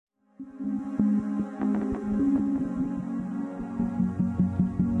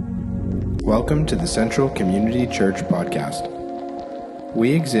Welcome to the Central Community Church podcast.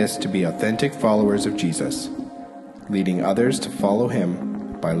 We exist to be authentic followers of Jesus, leading others to follow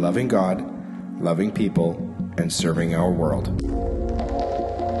him by loving God, loving people, and serving our world.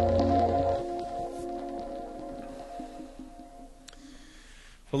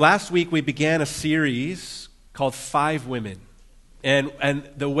 Well, last week we began a series called 5 Women. And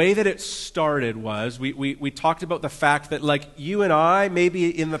the way that it started was we talked about the fact that, like, you and I, maybe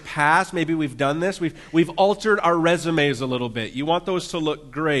in the past, maybe we've done this, we've altered our resumes a little bit. You want those to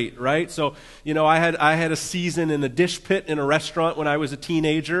look great, right? So, you know, I had a season in a dish pit in a restaurant when I was a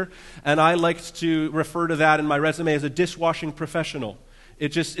teenager, and I liked to refer to that in my resume as a dishwashing professional.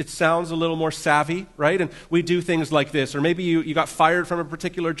 It sounds a little more savvy, right? And we do things like this. Or maybe you got fired from a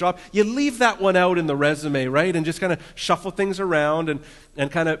particular job. You leave that one out in the resume, right? And just kind of shuffle things around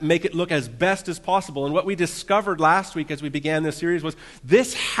and kind of make it look as best as possible. And what we discovered last week as we began this series was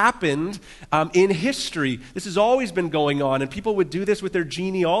this happened in history. This has always been going on. And people would do this with their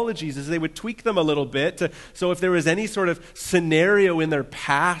genealogies as they would tweak them a little bit. So if there was any sort of scenario in their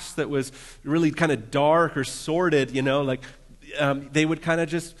past that was really kind of dark or sordid, you know, like they would kind of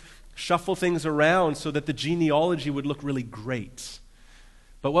just shuffle things around so that the genealogy would look really great.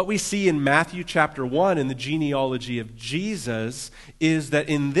 But what we see in Matthew chapter 1 in the genealogy of Jesus is that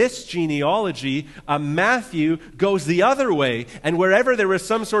in this genealogy, Matthew goes the other way. And wherever there was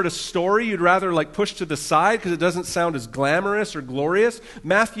some sort of story you'd rather like push to the side because it doesn't sound as glamorous or glorious,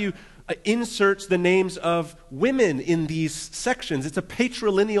 Matthew inserts the names of women in these sections. It's a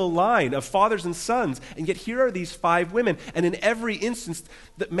patrilineal line of fathers and sons, and yet here are these 5 women. And in every instance,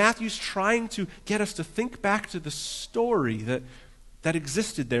 that Matthew's trying to get us to think back to the story that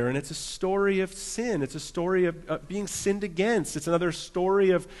existed there, and it's a story of sin. It's a story of being sinned against. It's another story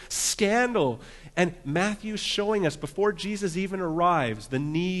of scandal. And Matthew's showing us, before Jesus even arrives, the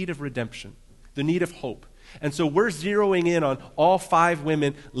need of redemption, the need of hope. And so we're zeroing in on all 5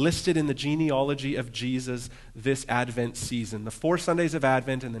 women listed in the genealogy of Jesus this Advent season, the 4 Sundays of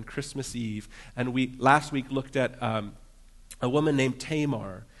Advent and then Christmas Eve. And we last week looked at a woman named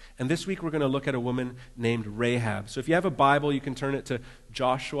Tamar. And this week we're going to look at a woman named Rahab. So if you have a Bible, you can turn it to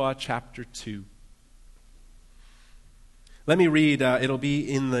Joshua chapter 2. Let me read. It'll be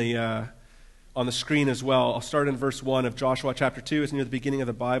in on the screen as well. I'll start in verse 1 of Joshua chapter 2. It's near the beginning of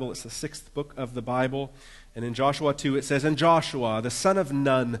the Bible. It's the 6th book of the Bible. And in Joshua 2 it says, "And Joshua, the son of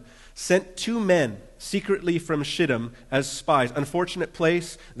Nun, sent 2 men secretly from Shittim as spies." Unfortunate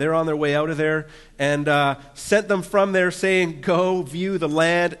place. They're on their way out of there. And sent them from there, saying, "Go view the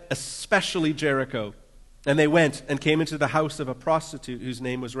land, especially Jericho." And they went and came into the house of a prostitute whose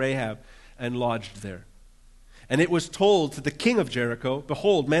name was Rahab, and lodged there. And it was told to the king of Jericho,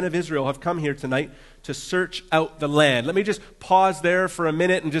 "Behold, men of Israel have come here tonight to search out the land." Let me just pause there for a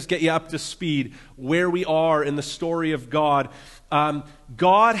minute and just get you up to speed where we are in the story of God.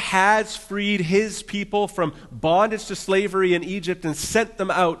 God has freed his people from bondage to slavery in Egypt and sent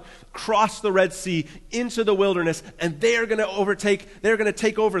them out, across the Red Sea, into the wilderness, and they're going to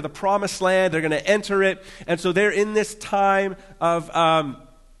take over the promised land. They're going to enter it. And so they're in this time of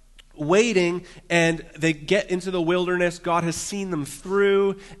waiting, and they get into the wilderness. God has seen them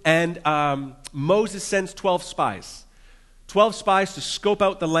through, and Moses sends 12 spies. 12 spies to scope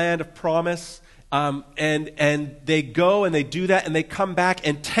out the land of promise, and they go and they do that, and they come back,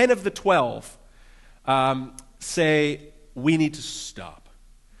 and 10 of the 12 say, "We need to stop.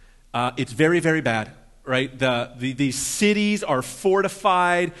 It's very, very bad." Right? These cities are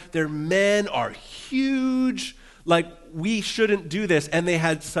fortified. Their men are huge. Like, we shouldn't do this. And they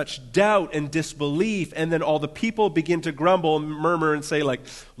had such doubt and disbelief. And then all the people begin to grumble and murmur and say, like,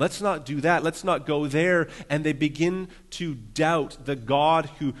 let's not do that. Let's not go there. And they begin to doubt the God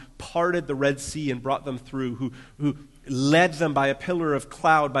who parted the Red Sea and brought them through, who led them by a pillar of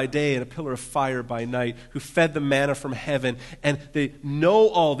cloud by day and a pillar of fire by night, who fed them manna from heaven. And they know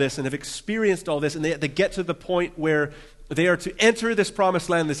all this and have experienced all this. And they get to the point where they are to enter this promised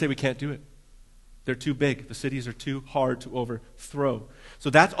land. They say, we can't do it. They're too big. The cities are too hard to overthrow. So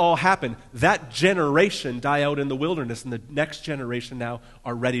that's all happened. That generation die out in the wilderness, and the next generation now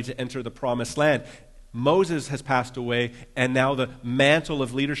are ready to enter the promised land. Moses has passed away, and now the mantle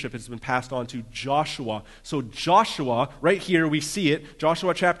of leadership has been passed on to Joshua. So Joshua, right here we see it,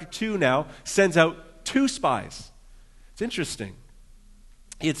 Joshua chapter 2 now, sends out 2 spies. It's interesting.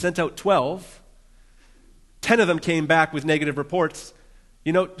 He had sent out 12. 10 of them came back with negative reports.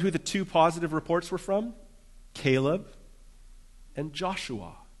 You know who the 2 positive reports were from? Caleb and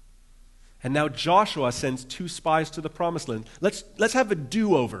Joshua. And now Joshua sends 2 spies to the promised land. Let's have a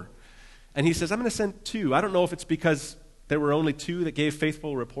do-over. And he says, I'm going to send 2. I don't know if it's because there were only 2 that gave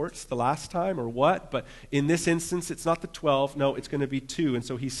faithful reports the last time or what, but in this instance, it's not the 12. No, it's going to be 2. And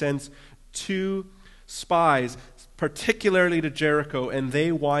so he sends 2 spies, particularly to Jericho, and they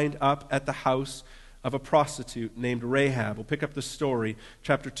wind up at the house of a prostitute named Rahab. We'll pick up the story,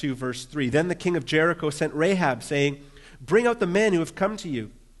 chapter 2, verse 3. Then the king of Jericho sent Rahab, saying, "Bring out the men who have come to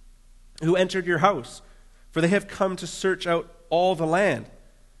you, who entered your house, for they have come to search out all the land."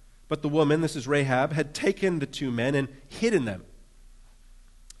 But the woman, this is Rahab, had taken the 2 men and hidden them.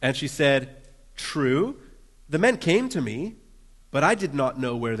 And she said, "True, the men came to me, but I did not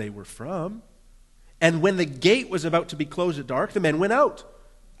know where they were from. And when the gate was about to be closed at dark, the men went out.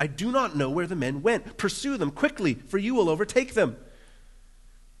 I do not know where the men went. Pursue them quickly, for you will overtake them."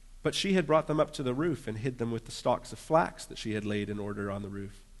 But she had brought them up to the roof and hid them with the stalks of flax that she had laid in order on the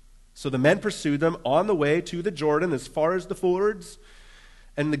roof. So the men pursued them on the way to the Jordan as far as the fords,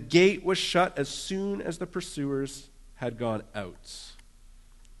 and the gate was shut as soon as the pursuers had gone out.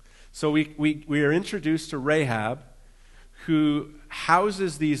 So we are introduced to Rahab, who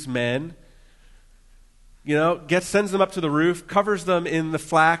houses these men, sends them up to the roof, covers them in the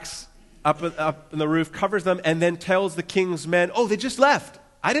flax up in the roof, covers them, and then tells the king's men, "Oh, they just left.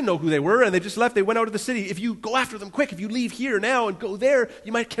 I didn't know who they were, and they just left. They went out of the city. If you go after them quick, if you leave here now and go there,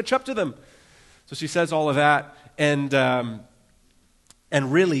 you might catch up to them." So she says all of that, and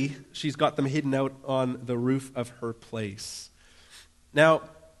really, she's got them hidden out on the roof of her place. Now,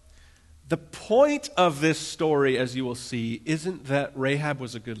 the point of this story, as you will see, isn't that Rahab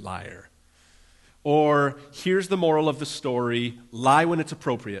was a good liar. Or, here's the moral of the story: lie when it's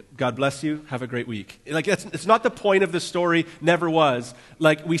appropriate. God bless you. Have a great week. It's not the point of the story, never was.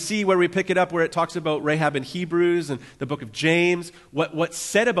 We see where we pick it up, where it talks about Rahab in Hebrews and the book of James. What's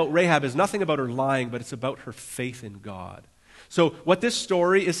said about Rahab is nothing about her lying, but it's about her faith in God. So what this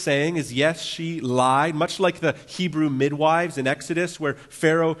story is saying is, yes, she lied, much like the Hebrew midwives in Exodus, where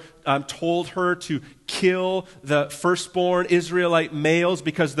Pharaoh told her to kill the firstborn Israelite males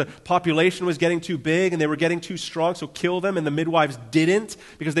because the population was getting too big and they were getting too strong, so kill them. And the midwives didn't,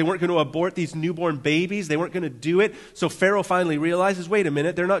 because they weren't going to abort these newborn babies. They weren't going to do it. So Pharaoh finally realizes, wait a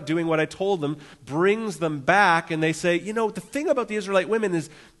minute, they're not doing what I told them, brings them back, and they say, the thing about the Israelite women is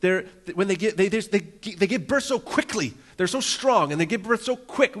when they give birth so quickly. They're so strong, and they give birth so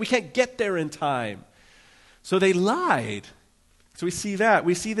quick, we can't get there in time. So they lied. So we see that.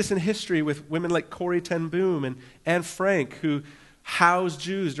 We see this in history with women like Corrie ten Boom and Anne Frank, who housed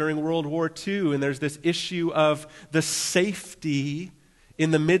Jews during World War II, and there's this issue of the safety in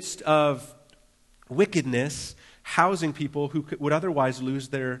the midst of wickedness, housing people who would otherwise lose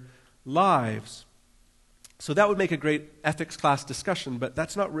their lives. So that would make a great ethics class discussion, but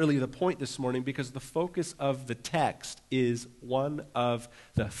that's not really the point this morning, because the focus of the text is one of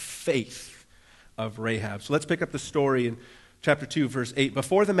the faith of Rahab. So let's pick up the story in chapter 2, verse 8.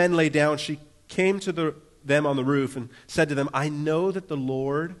 Before the men lay down, she came to them on the roof and said to them, "I know that the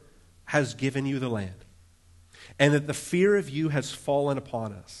Lord has given you the land, and that the fear of you has fallen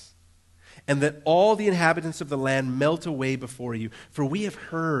upon us, and that all the inhabitants of the land melt away before you. For we have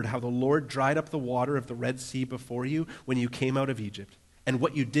heard how the Lord dried up the water of the Red Sea before you when you came out of Egypt, and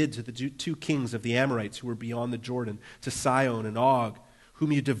what you did to the 2 kings of the Amorites who were beyond the Jordan, to Sihon and Og,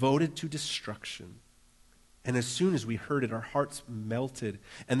 whom you devoted to destruction. And as soon as we heard it, our hearts melted,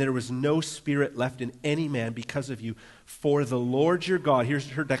 and there was no spirit left in any man because of you. For the Lord your God," here's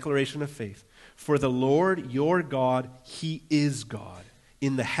her declaration of faith, "for the Lord your God, he is God,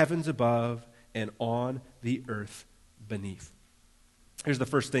 in the heavens above and on the earth beneath." Here's the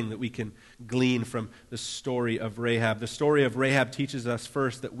first thing that we can glean from the story of Rahab. The story of Rahab teaches us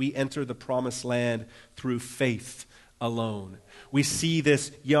first that we enter the promised land through faith alone. We see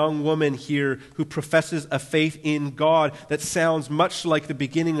this young woman here who professes a faith in God that sounds much like the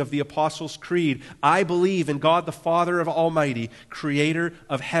beginning of the Apostles' Creed. "I believe in God the Father of Almighty, creator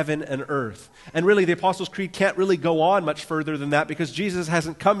of heaven and earth." And really, the Apostles' Creed can't really go on much further than that, because Jesus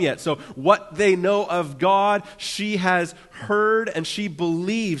hasn't come yet. So what they know of God, she has heard and she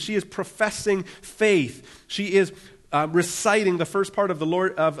believes. She is professing faith. She is reciting the first part of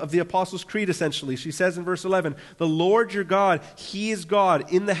the Apostles' Creed, essentially. She says in verse 11, "The Lord your God, he is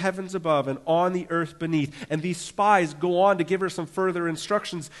God in the heavens above and on the earth beneath." And these spies go on to give her some further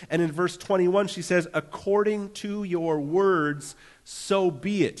instructions. And in verse 21, she says, "According to your words, so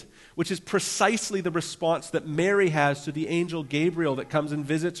be it," which is precisely the response that Mary has to the angel Gabriel that comes and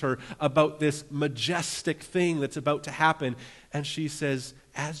visits her about this majestic thing that's about to happen. And she says,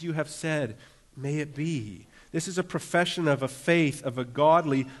 "As you have said, may it be." This is a profession of a faith of a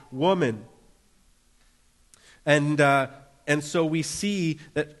godly woman. And And so we see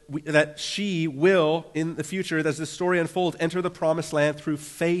that she will, in the future, as the story unfolds, enter the promised land through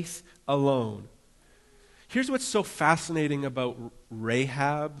faith alone. Here's what's so fascinating about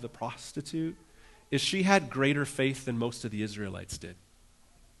Rahab, the prostitute, is she had greater faith than most of the Israelites did.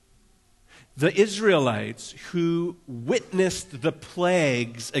 The Israelites who witnessed the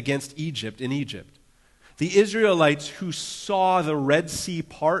plagues against Egypt in Egypt, the Israelites who saw the Red Sea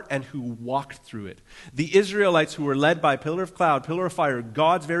part and who walked through it. The Israelites who were led by pillar of cloud, pillar of fire,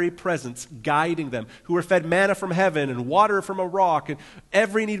 God's very presence guiding them, who were fed manna from heaven and water from a rock and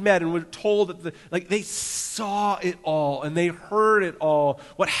every need met, and were told that they saw it all and they heard it all,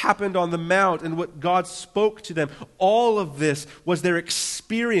 what happened on the mount and what God spoke to them. All of this was their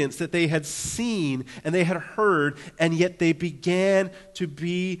experience that they had seen and they had heard, and yet they began to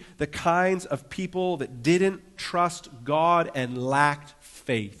be the kinds of people that didn't trust God and lacked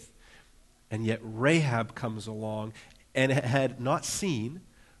faith. And yet Rahab comes along and had not seen,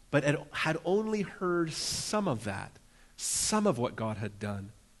 but had only heard some of that, some of what God had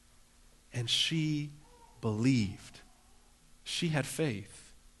done. And she believed. She had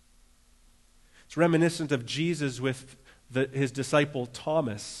faith. It's reminiscent of Jesus with his disciple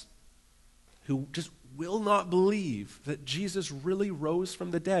Thomas, who just will not believe that Jesus really rose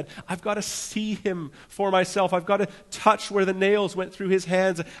from the dead. I've got to see him for myself. I've got to touch where the nails went through his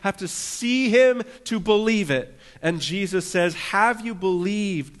hands. I have to see him to believe it. And Jesus says, have you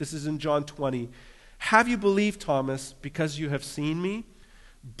believed? This is in John 20. Have you believed, Thomas, because you have seen me?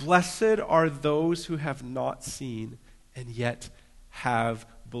 Blessed are those who have not seen and yet have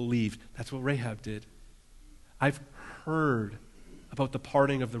believed. That's what Rahab did. I've heard about the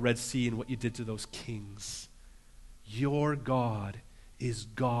parting of the Red Sea and what you did to those kings. Your God is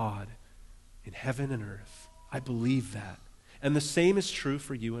God in heaven and earth. I believe that. And the same is true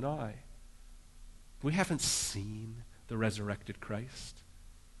for you and I. We haven't seen the resurrected Christ,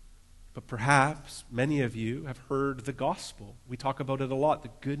 but perhaps many of you have heard the gospel. We talk about it a lot,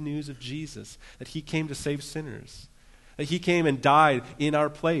 the good news of Jesus, that he came to save sinners, that he came and died in our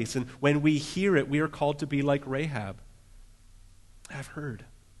place. And when we hear it, we are called to be like Rahab. I've heard,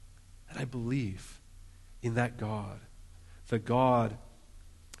 and I believe in that God. The God,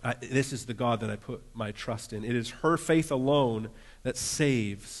 this is the God that I put my trust in. It is her faith alone that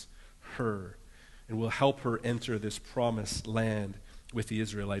saves her and will help her enter this promised land with the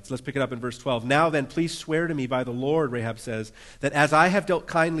Israelites. Let's pick it up in verse 12. Now then, please swear to me by the Lord, Rahab says, that as I have dealt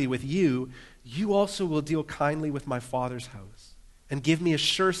kindly with you, you also will deal kindly with my father's house. And give me a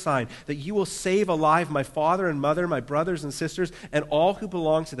sure sign that you will save alive my father and mother, my brothers and sisters, and all who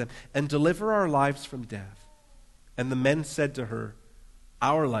belong to them, and deliver our lives from death. And the men said to her,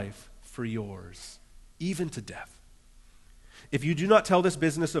 our life for yours, even to death. If you do not tell this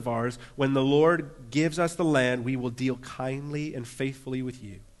business of ours, when the Lord gives us the land, we will deal kindly and faithfully with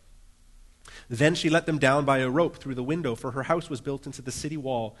you. Then she let them down by a rope through the window, for her house was built into the city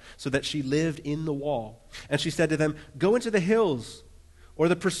wall, so that she lived in the wall. And she said to them, go into the hills, or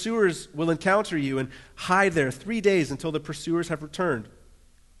the pursuers will encounter you, and hide there 3 days until the pursuers have returned.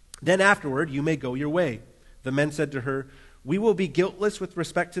 Then afterward you may go your way. The men said to her, we will be guiltless with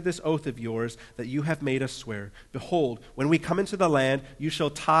respect to this oath of yours that you have made us swear. Behold, when we come into the land, you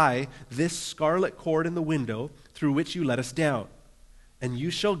shall tie this scarlet cord in the window through which you let us down. And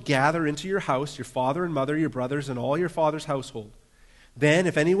you shall gather into your house your father and mother, your brothers, and all your father's household. Then,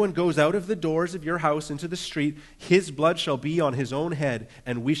 if anyone goes out of the doors of your house into the street, his blood shall be on his own head,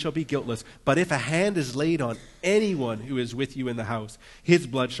 and we shall be guiltless. But if a hand is laid on anyone who is with you in the house, his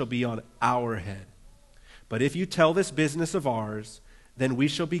blood shall be on our head. But if you tell this business of ours, then we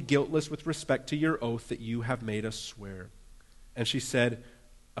shall be guiltless with respect to your oath that you have made us swear. And she said,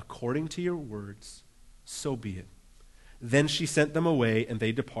 according to your words, so be it. Then she sent them away, and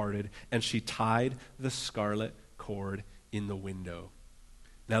they departed, and she tied the scarlet cord in the window.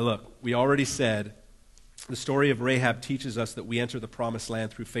 Now look, we already said the story of Rahab teaches us that we enter the promised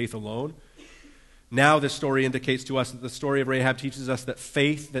land through faith alone. Now this story indicates to us that the story of Rahab teaches us that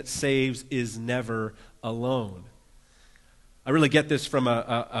faith that saves is never alone. I really get this from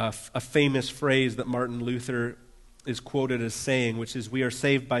a famous phrase that Martin Luther is quoted as saying, which is, we are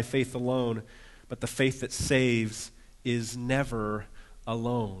saved by faith alone, but the faith that saves is never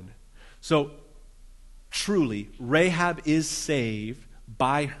alone. So, truly, Rahab is saved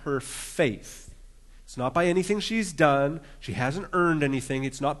by her faith. It's not by anything she's done. She hasn't earned anything.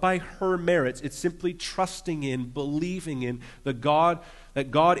 It's not by her merits. It's simply trusting in, believing in that God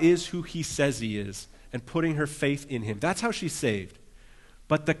is who he says he is, and putting her faith in him. That's how she's saved.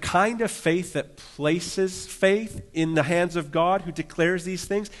 But the kind of faith that places faith in the hands of God, who declares these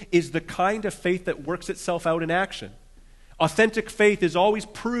things, is the kind of faith that works itself out in action. Authentic faith is always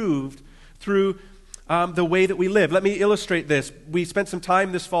proved through the way that we live. Let me illustrate this. We spent some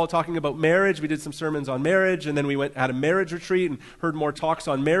time this fall talking about marriage. We did some sermons on marriage, and then we had a marriage retreat and heard more talks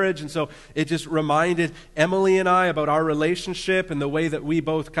on marriage. And so it just reminded Emily and I about our relationship and the way that we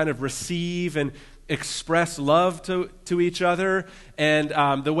both kind of receive and express love to each other.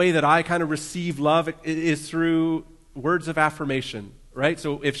 And the way that I kind of receive love is through words of affirmation, right?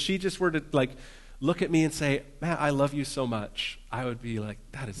 So if she just were to like look at me and say, "Man, I love you so much," I would be like,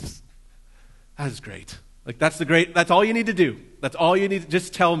 that is great. Like, that's all you need to do. That's all you need to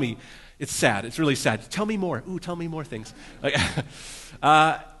just tell me. It's sad. It's really sad. Tell me more. Ooh, tell me more things. Like,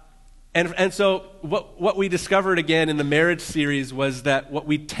 and so what we discovered again in the marriage series was that what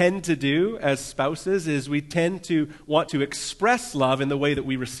we tend to do as spouses is we tend to want to express love in the way that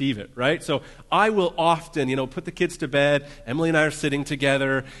we receive it, right? So I will often, put the kids to bed. Emily and I are sitting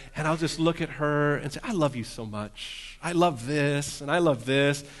together, and I'll just look at her and say, "I love you so much. I love this, and I love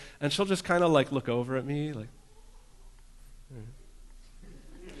this." And she'll just kind of like look over at me like,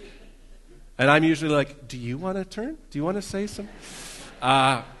 and I'm usually like, "Do you want to turn? Do you want to say something?"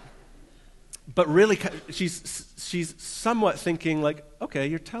 But really, she's somewhat thinking like, "Okay,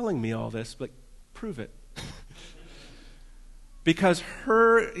 you're telling me all this, but prove it." Because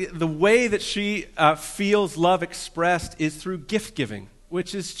the way that she feels love expressed is through gift giving,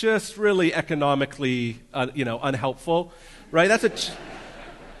 which is just really economically, unhelpful, right?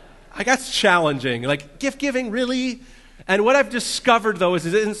 I guess challenging. Like, gift giving, really? And what I've discovered, though, is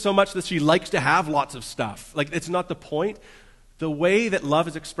it isn't so much that she likes to have lots of stuff. Like, it's not the point. The way that love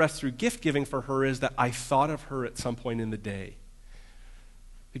is expressed through gift giving for her is that I thought of her at some point in the day.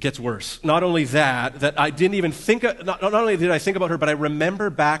 It gets worse. Not only that I didn't even think, not only did I think about her, but I remember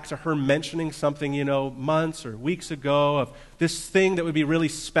back to her mentioning something, months or weeks ago of this thing that would be really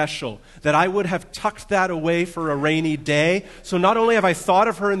special, that I would have tucked that away for a rainy day. So not only have I thought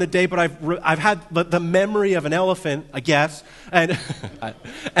of her in the day, but I've had the memory of an elephant, I guess, and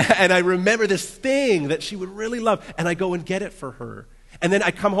and I remember this thing that she would really love, and I go and get it for her. And then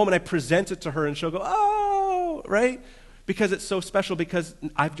I come home and I present it to her, and she'll go, "Oh," right? Because it's so special, because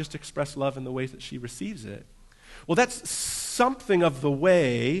I've just expressed love in the way that she receives it. Well, that's something of the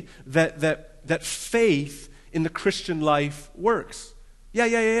way that faith in the Christian life works.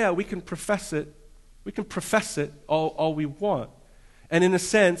 Yeah. We can profess it. We can profess it all we want. And in a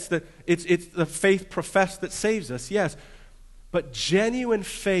sense, that it's the faith professed that saves us, yes. But genuine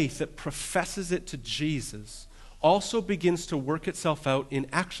faith that professes it to Jesus also begins to work itself out in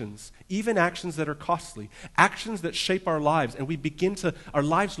actions, even actions that are costly, actions that shape our lives, and our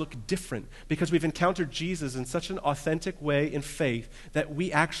lives look different because we've encountered Jesus in such an authentic way in faith that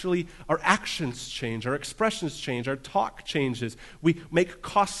our actions change, our expressions change, our talk changes. We make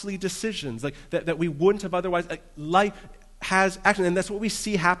costly decisions that we wouldn't have otherwise. Life has action, and that's what we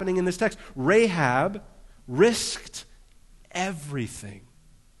see happening in this text. Rahab risked everything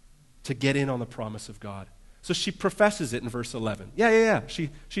to get in on the promise of God. So she professes it in verse 11. Yeah. She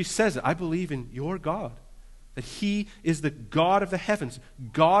says it. "I believe in your God, that he is the God of the heavens,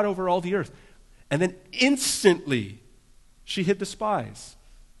 God over all the earth." And then instantly, she hid the spies.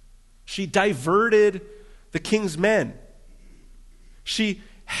 She diverted the king's men. She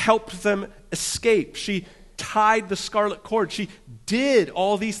helped them escape. She tied the scarlet cord. She did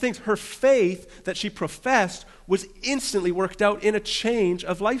all these things. Her faith that she professed was instantly worked out in a change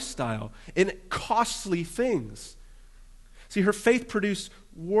of lifestyle, in costly things. See, her faith produced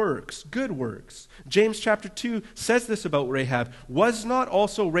works, good works. James chapter 2 says this about Rahab. "Was not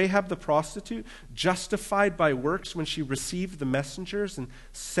also Rahab the prostitute justified by works when she received the messengers and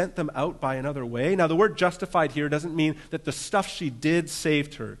sent them out by another way?" Now, the word justified here doesn't mean that the stuff she did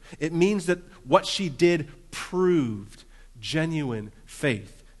saved her. It means that what she did proved genuine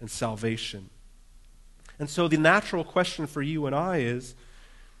faith and salvation. And so the natural question for you and I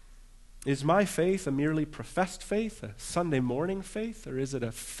is my faith a merely professed faith, a Sunday morning faith, or is it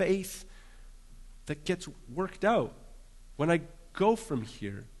a faith that gets worked out when I go from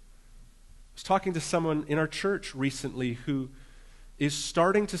here? I was talking to someone in our church recently who is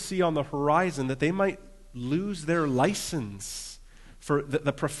starting to see on the horizon that they might lose their license for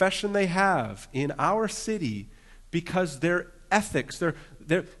the profession they have in our city because their ethics, their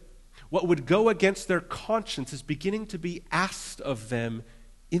what would go against their conscience is beginning to be asked of them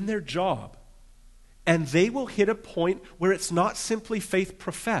in their job. And they will hit a point where it's not simply faith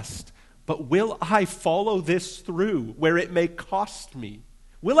professed, but will I follow this through where it may cost me?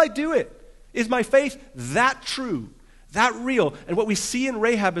 Will I do it? Is my faith that true, that real? And what we see in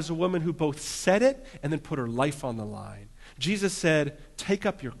Rahab is a woman who both said it and then put her life on the line. Jesus said, "Take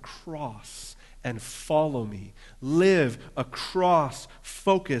up your cross and follow me. Live a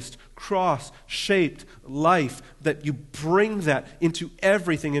cross-focused, cross-shaped life, that you bring that into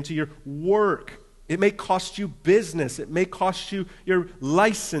everything, into your work. It may cost you business. It may cost you your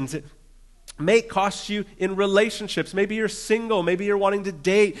license. It may cost you in relationships. Maybe you're single. Maybe you're wanting to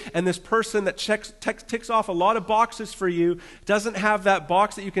date, and this person that ticks off a lot of boxes for you doesn't have that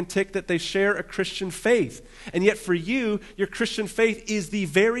box that you can tick that they share a Christian faith. And yet for you, your Christian faith is the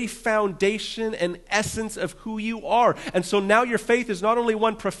very foundation and essence of who you are. And so now your faith is not only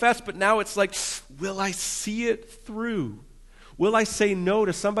one professed, but now it's like, will I see it through? Will I say no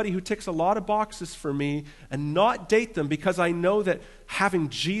to somebody who ticks a lot of boxes for me and not date them because I know that having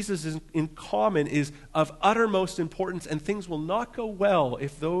Jesus in common is of uttermost importance, and things will not go well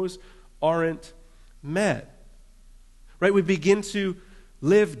if those aren't met? Right? We begin to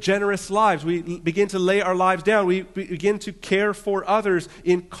live generous lives. We begin to lay our lives down. We begin to care for others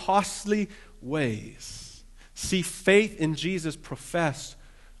in costly ways. See, faith in Jesus professed,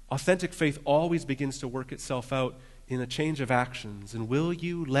 authentic faith always begins to work itself out in a change of actions. And will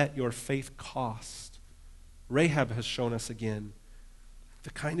you let your faith cost? Rahab has shown us again the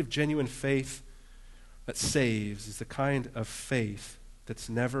kind of genuine faith that saves is the kind of faith that's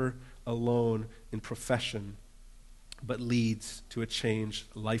never alone in profession, but leads to a changed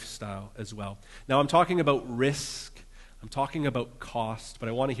lifestyle as well. Now, I'm talking about risk. I'm talking about cost, but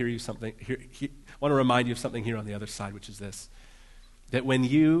I want to hear you something. I want to remind you of something here on the other side, which is this: that when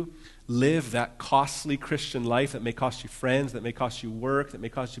you live that costly Christian life that may cost you friends, that may cost you work, that may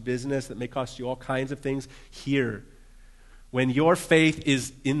cost you business, that may cost you all kinds of things here, when your faith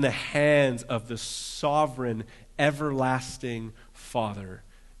is in the hands of the sovereign, everlasting Father,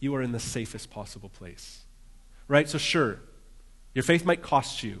 you are in the safest possible place. Right? So sure, your faith might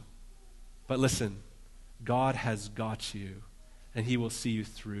cost you, but listen, God has got you, and He will see you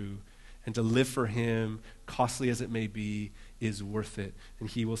through. And to live for Him, costly as it may be, is worth it, and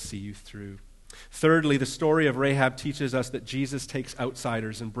He will see you through. Thirdly, the story of Rahab teaches us that Jesus takes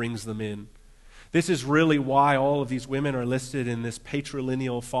outsiders and brings them in. This is really why all of these women are listed in this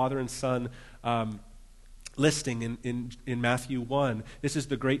patrilineal father and son listing in Matthew 1. This is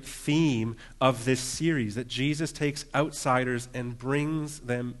the great theme of this series, that Jesus takes outsiders and brings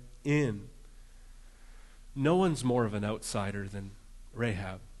them in. No one's more of an outsider than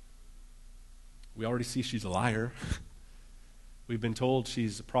Rahab. We already see she's a liar. We've been told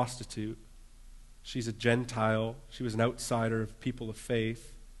she's a prostitute. She's a Gentile. She was an outsider of people of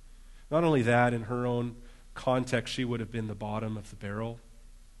faith. Not only that, in her own context, she would have been the bottom of the barrel.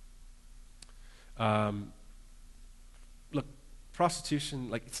 Look, prostitution,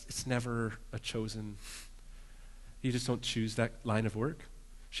 like it's never a chosen. You just don't choose that line of work.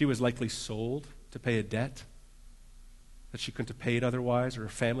 She was likely sold to pay a debt that she couldn't have paid otherwise, or her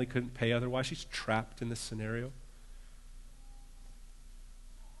family couldn't pay otherwise. She's trapped in this scenario.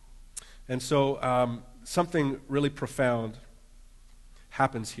 And so something really profound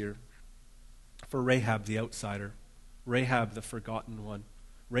happens here for Rahab the outsider, Rahab the forgotten one,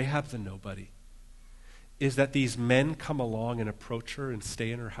 Rahab the nobody, is that these men come along and approach her and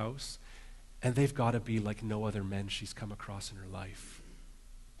stay in her house, and they've got to be like no other men she's come across in her life.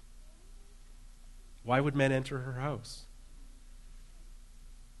 Why would men enter her house?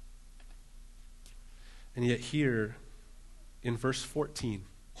 And yet here, in verse 14,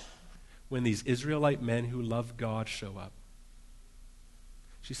 when these Israelite men who love God show up,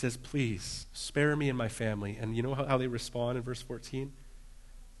 she says, please, spare me and my family. And you know how they respond in verse 14?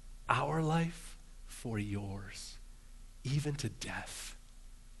 Our life for yours, even to death.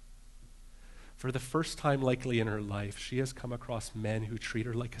 For the first time likely in her life, she has come across men who treat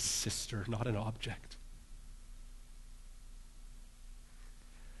her like a sister, not an object.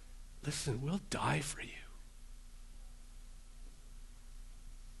 Listen, we'll die for you.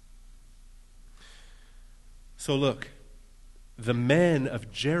 So look, the men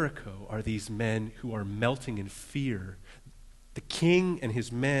of Jericho are these men who are melting in fear. The king and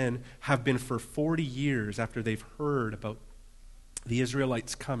his men have been for 40 years after they've heard about the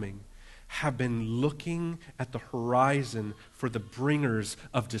Israelites coming, have been looking at the horizon for the bringers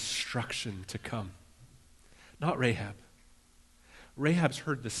of destruction to come. Not Rahab. Rahab's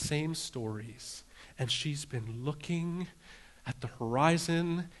heard the same stories, and she's been looking at the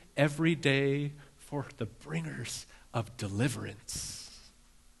horizon every day for the bringers of deliverance.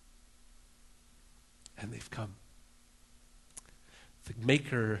 And they've come. The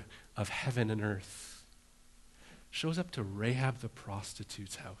maker of heaven and earth shows up to Rahab the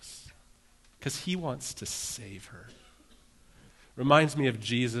prostitute's house because he wants to save her. Reminds me of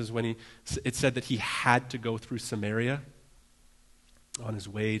Jesus when it said that he had to go through Samaria. on his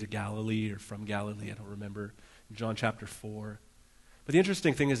way to Galilee or from Galilee, I don't remember, in John chapter 4. But the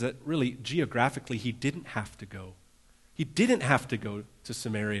interesting thing is that really, geographically, he didn't have to go. He didn't have to go to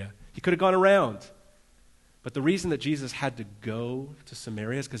Samaria. He could have gone around. But the reason that Jesus had to go to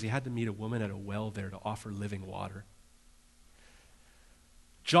Samaria is because he had to meet a woman at a well there to offer living water.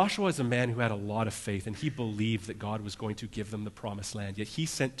 Joshua is a man who had a lot of faith, and he believed that God was going to give them the promised land. Yet he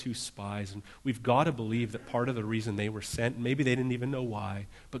sent 2 spies, and we've got to believe that part of the reason they were sent, maybe they didn't even know why,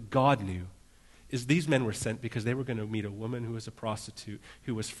 but God knew, is these men were sent because they were going to meet a woman who was a prostitute,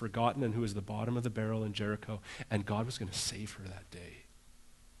 who was forgotten and who was the bottom of the barrel in Jericho, and God was going to save her that day.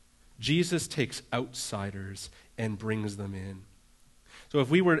 Jesus takes outsiders and brings them in. So if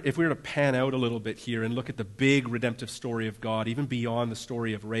we were to pan out a little bit here and look at the big redemptive story of God, even beyond the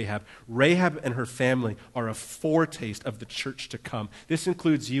story of Rahab, Rahab and her family are a foretaste of the church to come. This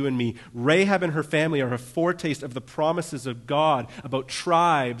includes you and me. Rahab and her family are a foretaste of the promises of God about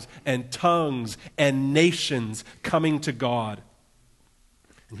tribes and tongues and nations coming to God.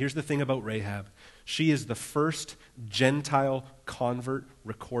 And here's the thing about Rahab. She is the first Gentile convert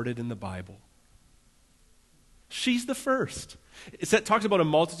recorded in the Bible. She's the first. It talks about a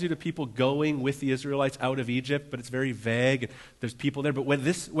multitude of people going with the Israelites out of Egypt, but it's very vague. There's people there. But when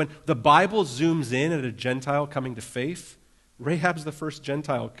the Bible zooms in at a Gentile coming to faith, Rahab's the first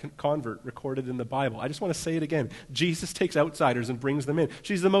Gentile convert recorded in the Bible. I just want to say it again. Jesus takes outsiders and brings them in.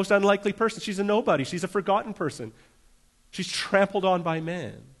 She's the most unlikely person. She's a nobody. She's a forgotten person. She's trampled on by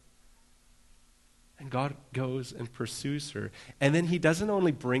man. And God goes and pursues her. And then he doesn't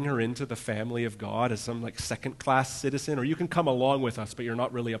only bring her into the family of God as some second-class citizen, or you can come along with us, but you're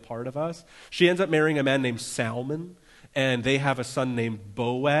not really a part of us. She ends up marrying a man named Salmon, and they have a son named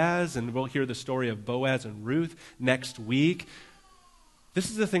Boaz, and we'll hear the story of Boaz and Ruth next week. This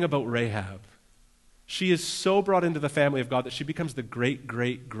is the thing about Rahab. She is so brought into the family of God that she becomes the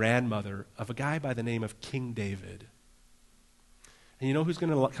great-great-grandmother of a guy by the name of King David. And you know who's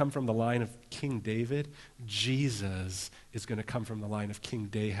going to come from the line of King David? Jesus is going to come from the line of King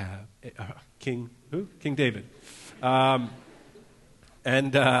David. Just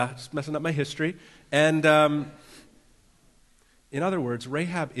messing up my history. And in other words,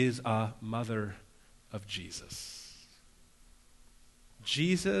 Rahab is a mother of Jesus.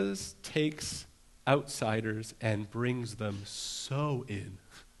 Jesus takes outsiders and brings them so in.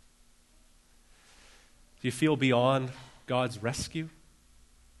 Do you feel beyond God's rescue?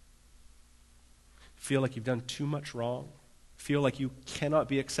 Feel like you've done too much wrong? Feel like you cannot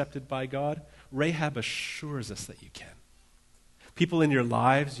be accepted by God? Rahab assures us that you can. People in your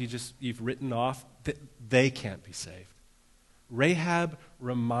lives you've written off, that they can't be saved. Rahab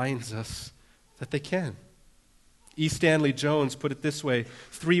reminds us that they can. E. Stanley Jones put it this way: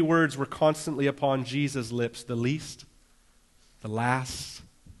 3 words were constantly upon Jesus' lips: the least, the last,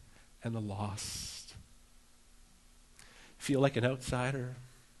 and the lost. Feel like an outsider?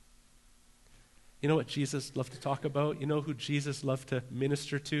 You know what Jesus loved to talk about? You know who Jesus loved to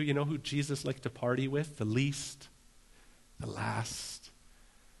minister to? You know who Jesus liked to party with? The least, the last,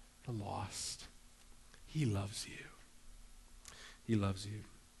 the lost. He loves you. He loves you.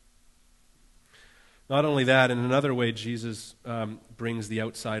 Not only that, in another way, Jesus brings the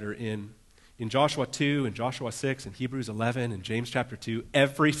outsider in. In Joshua 2, in Joshua 6, in Hebrews 11, in James chapter 2,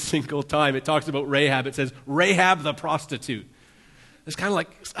 every single time it talks about Rahab, it says, Rahab the prostitute. It's kind of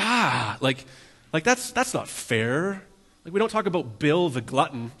like that's not fair. Like, we don't talk about Bill the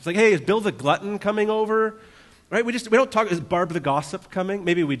glutton. It's like, hey, is Bill the glutton coming over? Right? We don't talk, is Barb the gossip coming?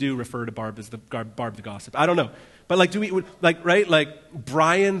 Maybe we do refer to Barb as Barb the gossip. I don't know. But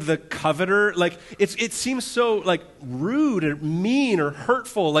Brian the coveter, it seems so rude or mean or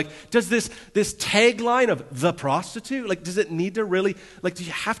hurtful. Does this tagline of the prostitute, does it need to really, do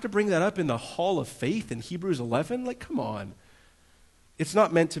you have to bring that up in the hall of faith in Hebrews 11? Come on. It's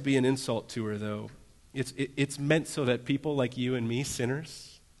not meant to be an insult to her, though. It's meant so that people like you and me,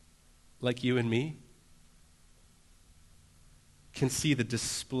 sinners, like you and me, can see the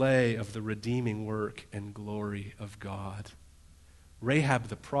display of the redeeming work and glory of God. Rahab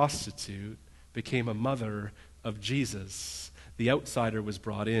the prostitute became a mother of Jesus. The outsider was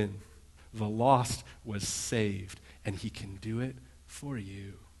brought in. The lost was saved. And he can do it for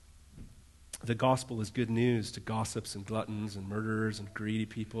you. The gospel is good news to gossips and gluttons and murderers and greedy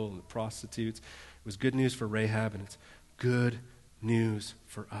people and prostitutes. It was good news for Rahab, and it's good news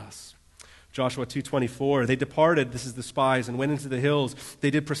for us. Joshua 2:24, they departed, this is the spies, and went into the hills. They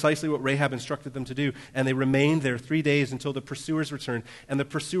did precisely what Rahab instructed them to do, and they remained there 3 days until the pursuers returned. And the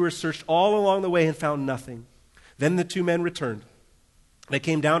pursuers searched all along the way and found nothing. Then the 2 men returned. They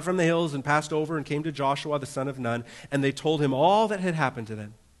came down from the hills and passed over and came to Joshua, the son of Nun, and they told him all that had happened to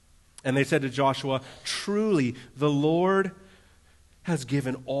them. And they said to Joshua, "Truly, the Lord has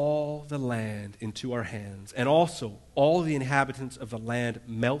given all the land into our hands, and also all the inhabitants of the land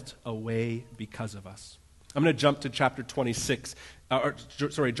melt away because of us." I'm going to jump to chapter 26,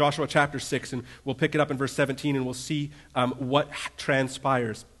 Joshua chapter 6, and we'll pick it up in verse 17, and we'll see what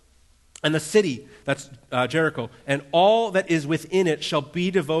transpires. "And the city," that's Jericho, "and all that is within it shall be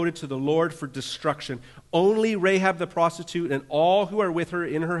devoted to the Lord for destruction. Only Rahab the prostitute and all who are with her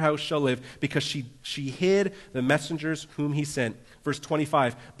in her house shall live, because she hid the messengers whom he sent." Verse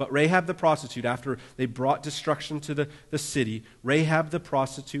 25, "But Rahab the prostitute, after they brought destruction to the city, Rahab the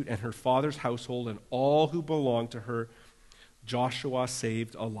prostitute and her father's household and all who belonged to her, Joshua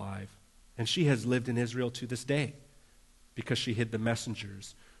saved alive. And she has lived in Israel to this day, because she hid the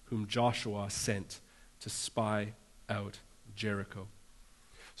messengers whom Joshua sent to spy out Jericho."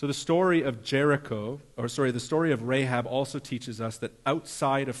 So the story of the story of Rahab also teaches us that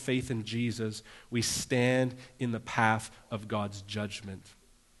outside of faith in Jesus, we stand in the path of God's judgment.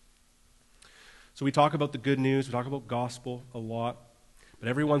 So we talk about the good news, we talk about gospel a lot, but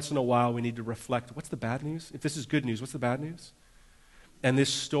every once in a while we need to reflect, what's the bad news? If this is good news, what's the bad news? And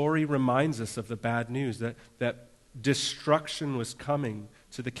this story reminds us of the bad news, that destruction was coming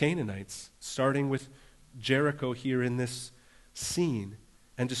to the Canaanites, starting with Jericho here in this scene.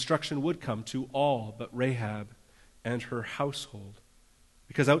 And destruction would come to all but Rahab and her household.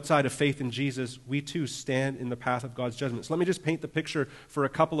 Because outside of faith in Jesus, we too stand in the path of God's judgment. So let me just paint the picture for a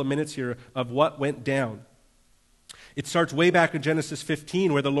couple of minutes here of what went down. It starts way back in Genesis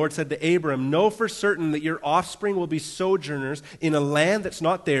 15, where the Lord said to Abram, "Know for certain that your offspring will be sojourners in a land that's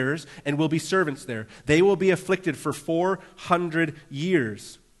not theirs and will be servants there. They will be afflicted for 400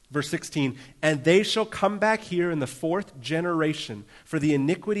 years. Verse 16, "And they shall come back here in the 4th generation, for the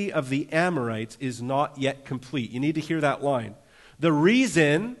iniquity of the Amorites is not yet complete." You need to hear that line. The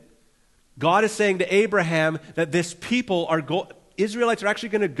reason God is saying to Abraham that this people Israelites are actually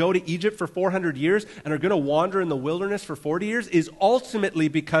going to go to Egypt for 400 years and are going to wander in the wilderness for 40 years is ultimately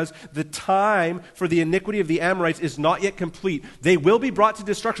because the time for the iniquity of the Amorites is not yet complete. They will be brought to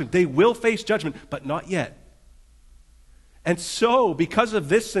destruction. They will face judgment, but not yet. And so, because of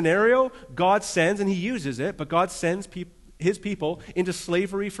this scenario, God sends, and he uses it, but God sends his people into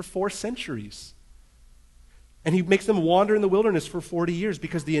slavery for 4 centuries. And he makes them wander in the wilderness for 40 years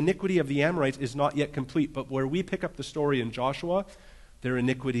because the iniquity of the Amorites is not yet complete. But where we pick up the story in Joshua, their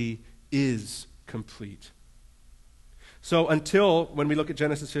iniquity is complete. So when we look at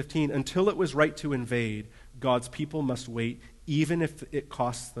Genesis 15, until it was right to invade, God's people must wait, even if it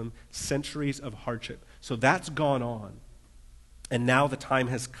costs them centuries of hardship. So that's gone on. And now the time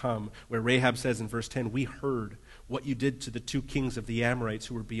has come where Rahab says in verse 10, "We heard what you did to the 2 kings of the Amorites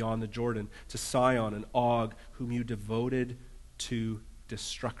who were beyond the Jordan, to Sihon and Og, whom you devoted to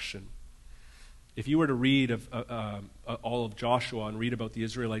destruction." If you were to read all of Joshua and read about the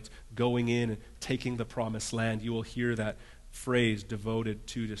Israelites going in and taking the promised land, you will hear that phrase, "devoted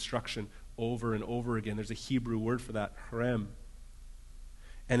to destruction," over and over again. There's a Hebrew word for that, harem.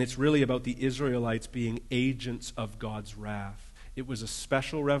 And it's really about the Israelites being agents of God's wrath. It was a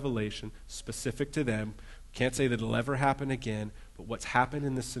special revelation specific to them. Can't say that it'll ever happen again, but what's happened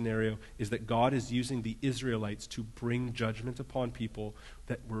in this scenario is that God is using the Israelites to bring judgment upon people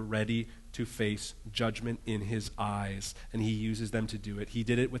that were ready to face judgment in his eyes, and he uses them to do it. He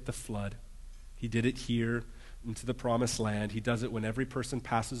did it with the flood. He did it here into the promised land. He does it when every person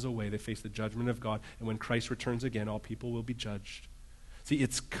passes away. They face the judgment of God, and when Christ returns again, all people will be judged. See,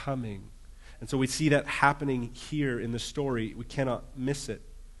 it's coming. And so we see that happening here in the story. We cannot miss it.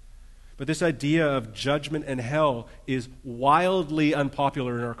 But this idea of judgment and hell is wildly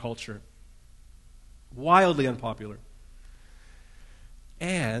unpopular in our culture. Wildly unpopular.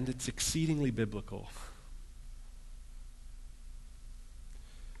 And it's exceedingly biblical.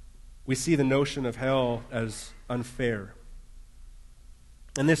 We see the notion of hell as unfair.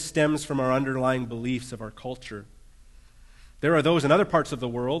 And this stems from our underlying beliefs of our culture. There are those in other parts of the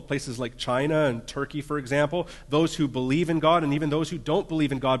world, places like China and Turkey, for example, those who believe in God and even those who don't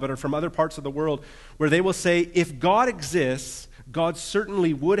believe in God but are from other parts of the world, where they will say, if God exists, God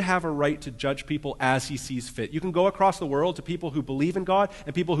certainly would have a right to judge people as he sees fit. You can go across the world to people who believe in God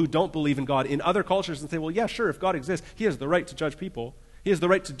and people who don't believe in God in other cultures and say, well, yeah, sure, if God exists, he has the right to judge people. He has the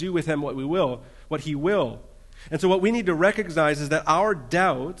right to do with them what he will. And so what we need to recognize is that our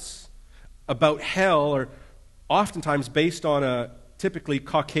doubts about hell are oftentimes based on a typically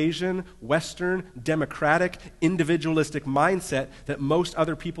Caucasian, Western, democratic, individualistic mindset that most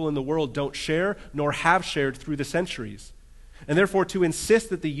other people in the world don't share nor have shared through the centuries. And therefore, to insist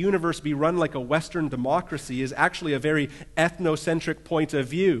that the universe be run like a Western democracy is actually a very ethnocentric point of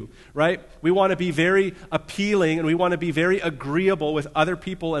view, right? We want to be very appealing and we want to be very agreeable with other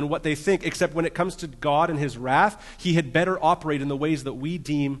people and what they think, except when it comes to God and his wrath, he had better operate in the ways that we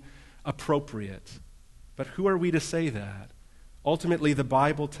deem appropriate. But who are we to say that? Ultimately, the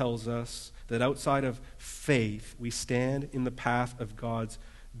Bible tells us that outside of faith, we stand in the path of God's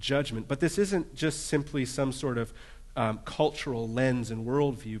judgment. But this isn't just simply some sort of cultural lens and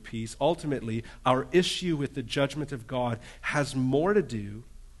worldview piece. Ultimately, our issue with the judgment of God has more to do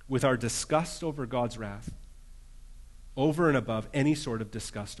with our disgust over God's wrath, over and above any sort of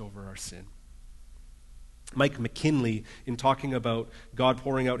disgust over our sin. Mike McKinley, in talking about God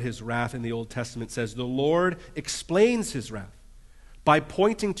pouring out his wrath in the Old Testament, says, "The Lord explains his wrath by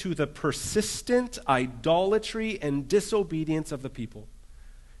pointing to the persistent idolatry and disobedience of the people."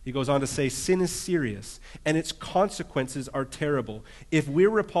 He goes on to say, "Sin is serious, and its consequences are terrible. If we're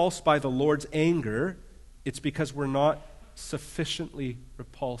repulsed by the Lord's anger, it's because we're not sufficiently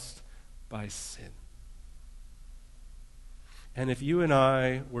repulsed by sin." And if you and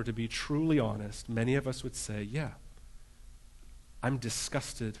I were to be truly honest, many of us would say, yeah, I'm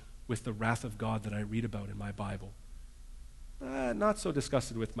disgusted with the wrath of God that I read about in my Bible. Not so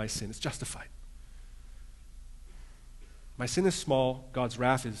disgusted with my sin. It's justified. My sin is small. God's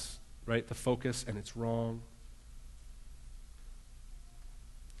wrath is, right, the focus, and it's wrong.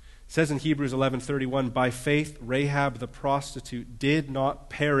 It says in Hebrews 11:31, "By faith Rahab the prostitute did not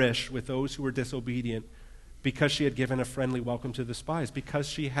perish with those who were disobedient because she had given a friendly welcome to the spies," because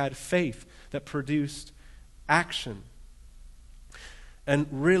she had faith that produced action. And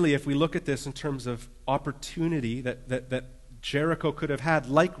really, if we look at this in terms of opportunity that Jericho could have had,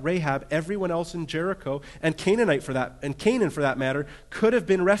 like Rahab, everyone else in Jericho and Canaan for that matter could have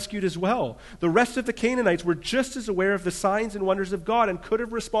been rescued as well. The rest of the Canaanites were just as aware of the signs and wonders of God and could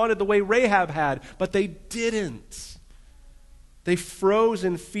have responded the way Rahab had, but they didn't. They froze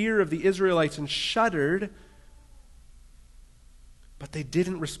in fear of the Israelites and shuddered, but they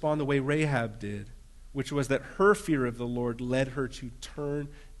didn't respond the way Rahab did, which was that her fear of the Lord led her to turn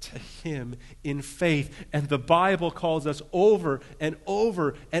to him in faith. And the Bible calls us over and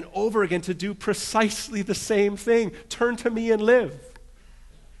over and over again to do precisely the same thing. Turn to me and live.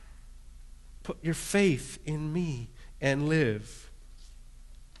 Put your faith in me and live.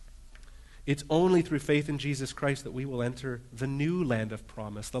 It's only through faith in Jesus Christ that we will enter the new land of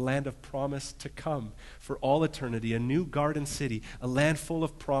promise, the land of promise to come for all eternity, a new garden city, a land full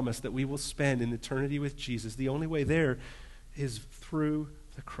of promise that we will spend in eternity with Jesus. The only way there is through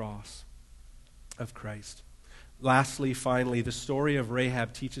the cross of Christ. Lastly, finally, the story of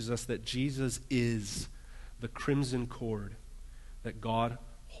Rahab teaches us that Jesus is the crimson cord that God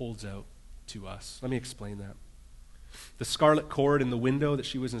holds out to us. Let me explain that. The scarlet cord in the window that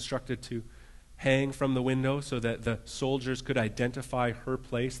she was instructed to hang from the window so that the soldiers could identify her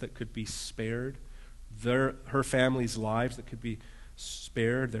place that could be spared, her family's lives that could be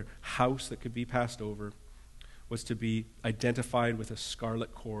spared, their house that could be passed over, was to be identified with a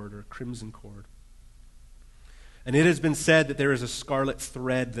scarlet cord or a crimson cord. And it has been said that there is a scarlet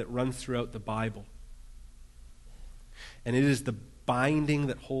thread that runs throughout the Bible. And it is the binding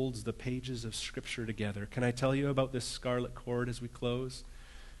that holds the pages of Scripture together. Can I tell you about this scarlet cord as we close?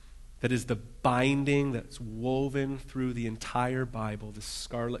 That is the binding that's woven through the entire Bible, the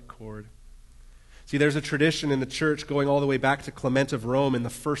scarlet cord. See, there's a tradition in the church going all the way back to Clement of Rome in the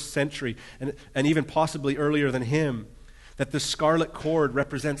 1st century, and even possibly earlier than him, that the scarlet cord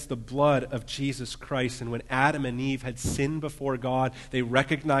represents the blood of Jesus Christ. And when Adam and Eve had sinned before God, they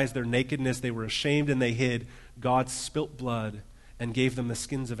recognized their nakedness, they were ashamed, and they hid. God spilt blood and gave them the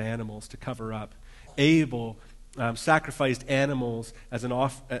skins of animals to cover up. Abel sacrificed animals as an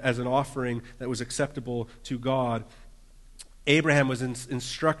offering that was acceptable to God. Abraham was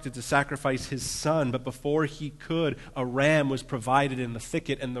instructed to sacrifice his son, but before he could, a ram was provided in the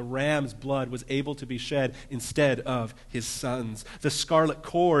thicket, and the ram's blood was able to be shed instead of his son's. The scarlet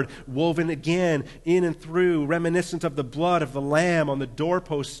cord, woven again in and through, reminiscent of the blood of the lamb on the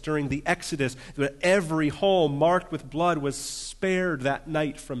doorposts during the Exodus, that every home marked with blood was spared that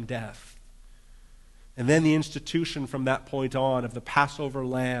night from death. And then the institution from that point on of the Passover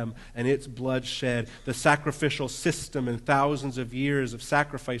lamb and its blood shed, the sacrificial system and thousands of years of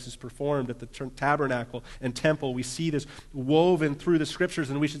sacrifices performed at the tabernacle and temple. We see this woven through the Scriptures,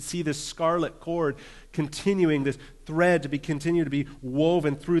 and we should see this scarlet cord continuing, this thread to be continue to be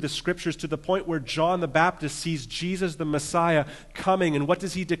woven through the scriptures to the point where John the Baptist sees Jesus the Messiah coming. And what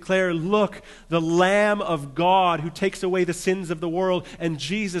does he declare? Look, the Lamb of God who takes away the sins of the world. And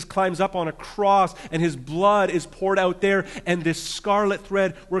Jesus climbs up on a cross and his blood is poured out there. And this scarlet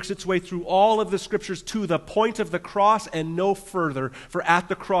thread works its way through all of the scriptures to the point of the cross and no further. For at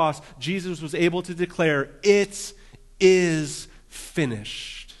the cross, Jesus was able to declare, it is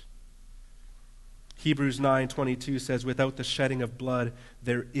finished. Hebrews 9:22 says, without the shedding of blood,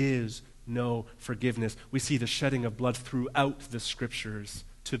 there is no forgiveness. We see the shedding of blood throughout the scriptures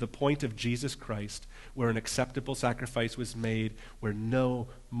to the point of Jesus Christ, where an acceptable sacrifice was made, where no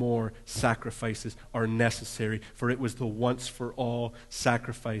more sacrifices are necessary, for it was the once-for-all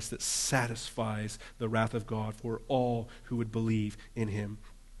sacrifice that satisfies the wrath of God for all who would believe in him.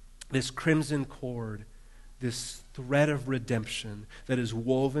 This crimson cord, this thread of redemption that is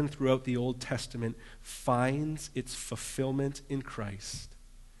woven throughout the Old Testament finds its fulfillment in Christ.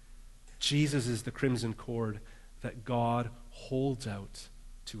 Jesus is the crimson cord that God holds out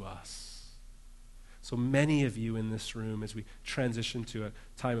to us. So many of you in this room, as we transition to a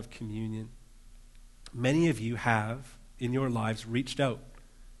time of communion, many of you have, in your lives, reached out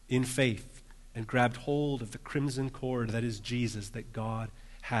in faith and grabbed hold of the crimson cord that is Jesus, that God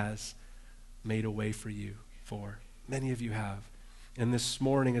has made a way for you. Many of you have. And this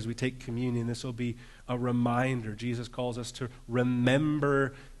morning, as we take communion, this will be a reminder. Jesus calls us to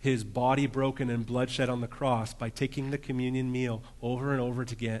remember his body broken and blood shed on the cross by taking the communion meal over and over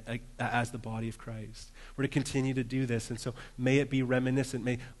again as the body of Christ. We're to continue to do this. And so may it be reminiscent.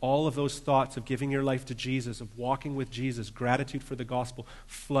 May all of those thoughts of giving your life to Jesus, of walking with Jesus, gratitude for the gospel,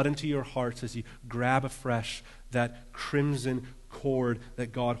 flood into your hearts as you grab afresh that crimson cord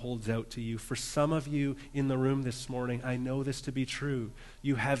that God holds out to you. For some of you in the room this morning, I know this to be true.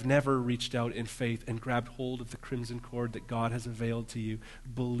 You have never reached out in faith and grabbed hold of the crimson cord that God has availed to you,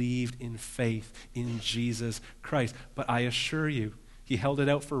 believed in faith in Jesus Christ. But I assure you, he held it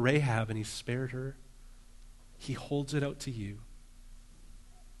out for Rahab and he spared her. He holds it out to you,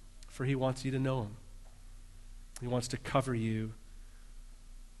 for he wants you to know him. He wants to cover you,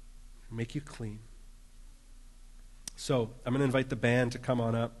 make you clean. So I'm going to invite the band to come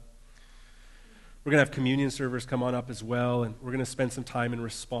on up. We're going to have communion servers come on up as well, and we're going to spend some time in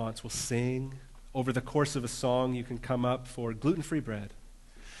response. We'll sing. Over the course of a song, you can come up for gluten-free bread.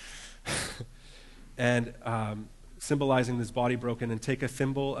 And symbolizing this body broken, and take a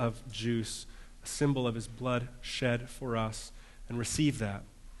thimble of juice, a symbol of his blood shed for us, and receive that.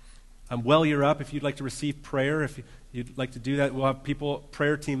 While you're up, if you'd like to receive prayer, if you'd like to do that, we'll have people,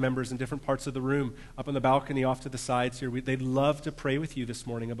 prayer team members in different parts of the room, up on the balcony, off to the sides here. They'd love to pray with you this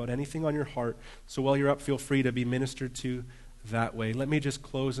morning about anything on your heart. So while you're up, feel free to be ministered to that way. Let me just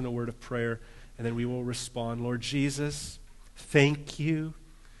close in a word of prayer, and then we will respond. Lord Jesus, thank you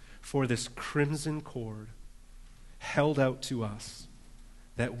for this crimson cord held out to us,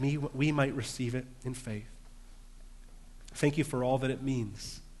 that we might receive it in faith. Thank you for all that it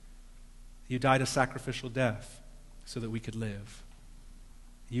means. You died a sacrificial death so that we could live.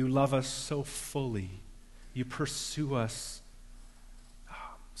 You love us so fully. You pursue us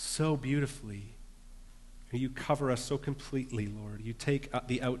so beautifully. You cover us so completely, Lord. You take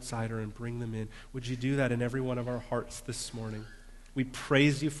the outsider and bring them in. Would you do that in every one of our hearts this morning? We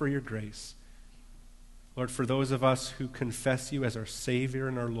praise you for your grace. Lord, for those of us who confess you as our Savior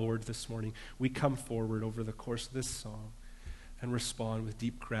and our Lord this morning, we come forward over the course of this song and respond with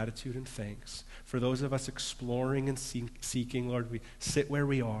deep gratitude and thanks. For those of us exploring and seeking, Lord, we sit where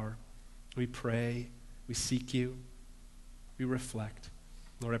we are. We pray. We seek you. We reflect.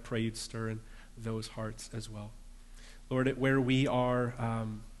 Lord, I pray you'd stir in those hearts as well. Lord, where we are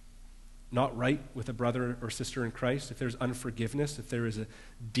not right with a brother or sister in Christ, if there's unforgiveness, if there is a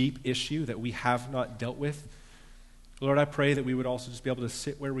deep issue that we have not dealt with, Lord, I pray that we would also just be able to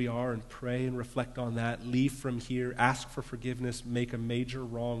sit where we are and pray and reflect on that, leave from here, ask for forgiveness, make a major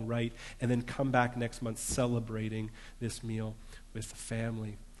wrong right, and then come back next month celebrating this meal with the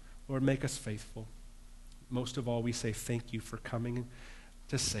family. Lord, make us faithful. Most of all, we say thank you for coming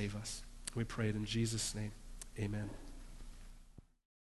to save us. We pray it in Jesus' name. Amen.